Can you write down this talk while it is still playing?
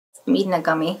I'm eating a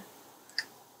gummy.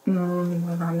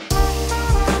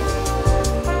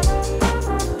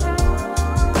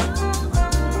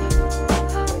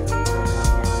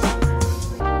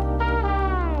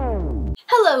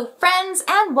 Hello friends,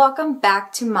 and welcome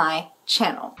back to my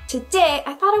channel. Today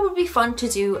I thought it would be fun to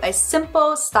do a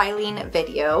simple styling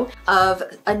video of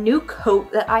a new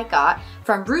coat that I got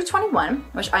from Rue 21,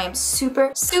 which I am super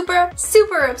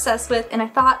obsessed with, and I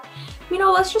thought, you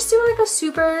know, let's just do like a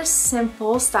super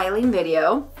simple styling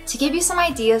video to give you some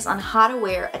ideas on how to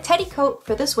wear a teddy coat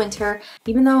for this winter,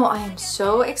 even though I am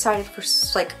so excited for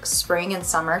like spring and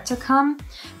summer to come.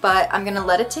 But I'm gonna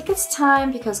let it take its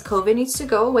time because COVID needs to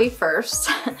go away first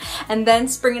and then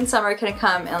spring and summer can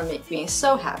come and make me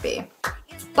so happy.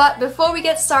 But before we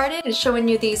get started and showing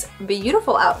you these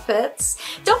beautiful outfits,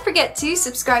 don't forget to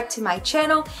subscribe to my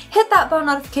channel, hit that bell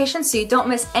notification so you don't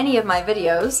miss any of my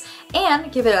videos, and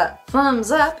give it a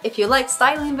thumbs up if you like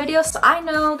styling videos so I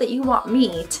know that you want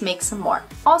me to make some more.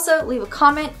 Also, leave a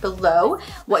comment below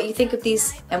what you think of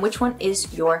these and which one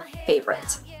is your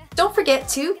favorite. Don't forget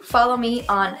to follow me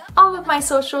on all of my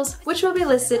socials, which will be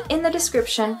listed in the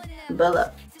description below.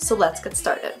 So let's get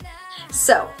started.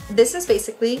 So this is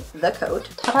basically the coat.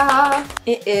 Ta-da!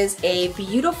 It is a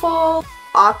beautiful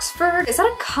Oxford. Is that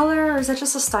a color or is that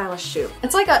just a stylish shoe?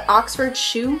 It's like an Oxford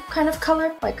shoe kind of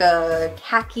color, like a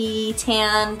khaki,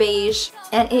 tan, beige,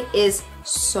 and it is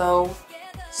so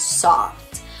soft.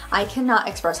 I cannot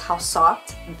express how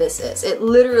soft this is. It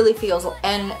literally feels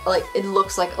and like it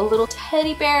looks like a little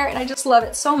teddy bear, and I just love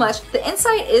it so much. The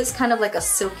inside is kind of like a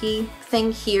silky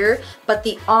thing here, but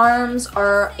the arms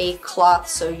are a cloth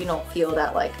so you don't feel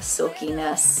that like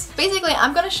silkiness. Basically,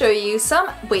 I'm gonna show you some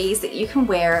ways that you can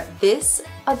wear this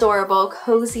adorable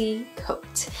cozy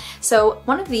coat. So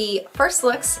one of the first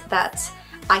looks that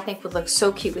I think would look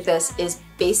so cute with this is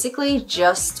basically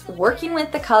just working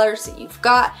with the colors that you've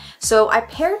got. So I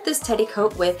paired this teddy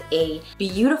coat with a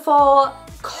beautiful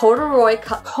corduroy,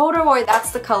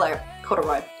 that's the color,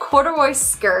 corduroy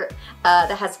skirt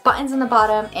that has buttons in the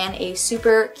bottom and a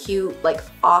super cute like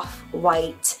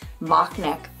off-white mock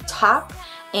neck top,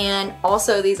 and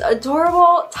also these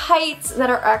adorable tights that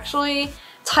are actually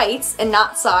tights and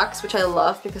not socks, which I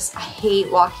love because I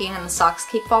hate walking and the socks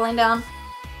keep falling down.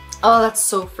 Oh, that's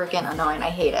so freaking annoying,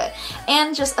 I hate it.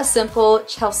 And just a simple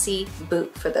Chelsea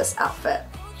boot for this outfit.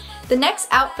 The next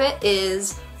outfit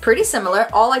is pretty similar.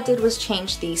 All I did was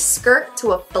change the skirt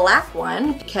to a black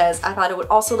one because I thought it would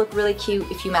also look really cute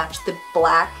if you matched the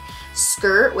black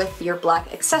skirt with your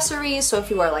black accessories. So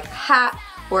if you wear like a hat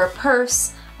or a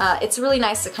purse, it's really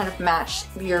nice to kind of match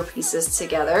your pieces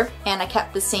together. And I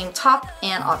kept the same top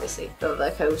and obviously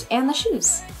the coat and the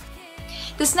shoes.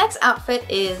 This next outfit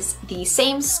is the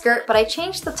same skirt, but I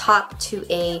changed the top to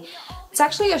it's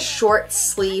actually a short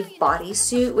sleeve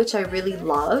bodysuit, which I really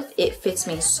love. It fits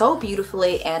me so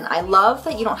beautifully, and I love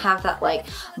that you don't have that like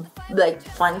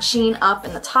bunching up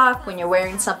in the top when you're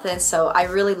wearing something, so I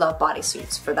really love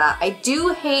bodysuits for that. I do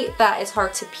hate that it's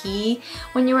hard to pee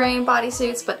when you're wearing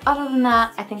bodysuits, but other than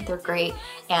that, I think they're great,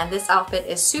 and this outfit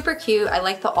is super cute. I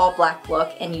like the all black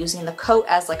look and using the coat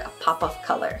as like a pop of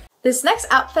color. This next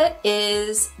outfit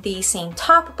is the same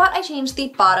top, but I changed the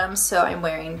bottom, so I'm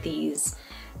wearing these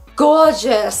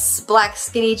gorgeous black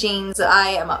skinny jeans that I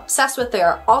am obsessed with. They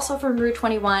are also from Rue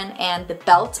 21, and the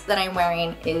belt that I'm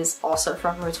wearing is also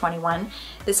from Rue 21.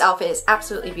 This outfit is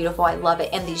absolutely beautiful. I love it,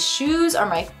 and these shoes are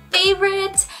my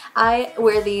favorite. I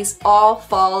wear these all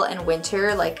fall and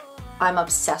winter. Like, I'm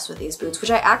obsessed with these boots,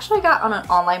 which I actually got on an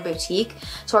online boutique,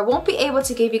 so I won't be able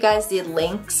to give you guys the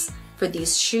links for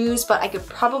these shoes, but I could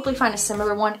probably find a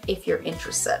similar one if you're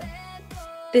interested.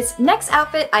 This next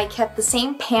outfit, I kept the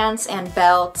same pants and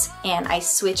belt, and I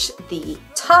switched the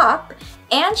top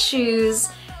and shoes.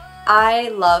 I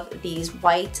love these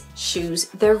white shoes.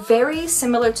 They're very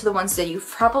similar to the ones that you've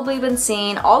probably been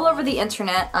seeing all over the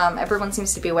internet. Everyone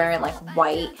seems to be wearing like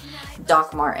white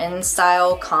Doc Marten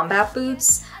style combat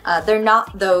boots. They're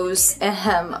not those,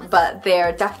 but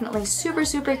they're definitely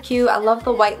super cute. I love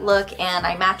the white look, and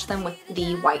I match them with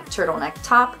the white turtleneck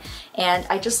top, and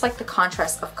I just like the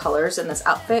contrast of colors in this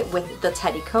outfit with the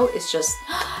teddy coat. It's just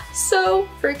so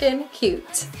freaking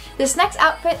cute. This next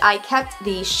outfit, I kept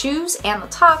the shoes and the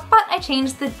top, but I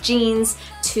changed the jeans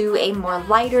to a more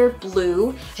lighter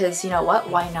blue because, you know what,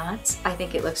 why not? I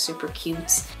think it looks super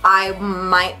cute. I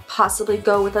might possibly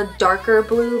go with a darker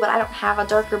blue, but I don't have a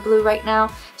darker blue right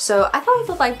now, so I thought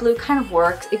the light blue kind of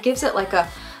works. It gives it like a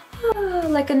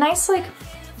nice, like,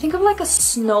 think of like a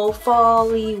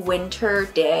snowfall-y winter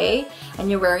day, and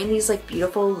you're wearing these like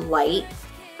beautiful light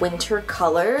winter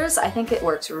colors. I think it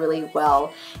works really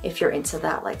well if you're into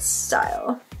that like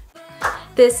style.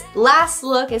 This last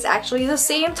look is actually the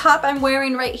same top I'm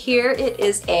wearing right here. It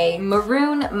is a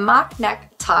maroon mock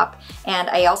neck top, and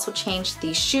I also changed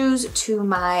the shoes to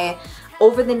my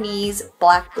over the knees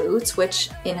black boots,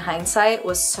 which in hindsight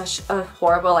was such a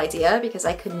horrible idea because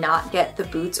I could not get the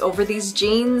boots over these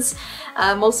jeans,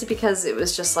 mostly because it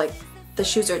was just like the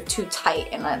shoes are too tight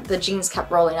and the jeans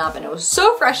kept rolling up and it was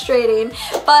so frustrating.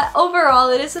 But overall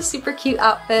it is a super cute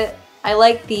outfit. I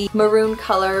like the maroon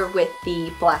color with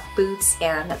the black boots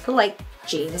and the light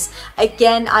jeans.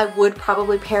 Again, I would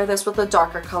probably pair this with a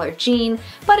darker colored jean,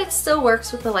 but it still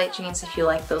works with the light jeans if you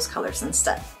like those colors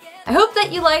instead. I hope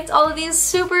that you liked all of these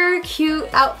super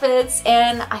cute outfits,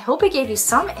 and I hope it gave you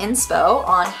some inspo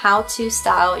on how to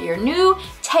style your new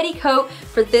teddy coat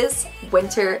for this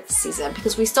winter season,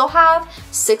 because we still have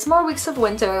 6 more weeks of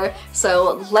winter.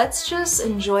 So let's just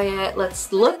enjoy it.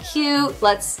 Let's look cute.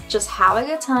 Let's just have a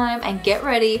good time and get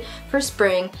ready for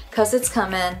spring, because it's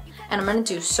coming. And I'm gonna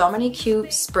do so many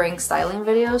cute spring styling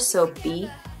videos, so be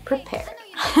prepared.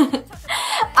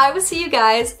 I will see you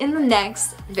guys in the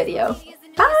next video.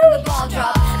 Bye!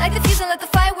 Like the fuse and let the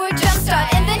firework jump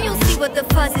start, and then you'll see what the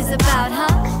fuzz is about,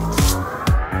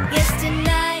 huh? Yes, tonight.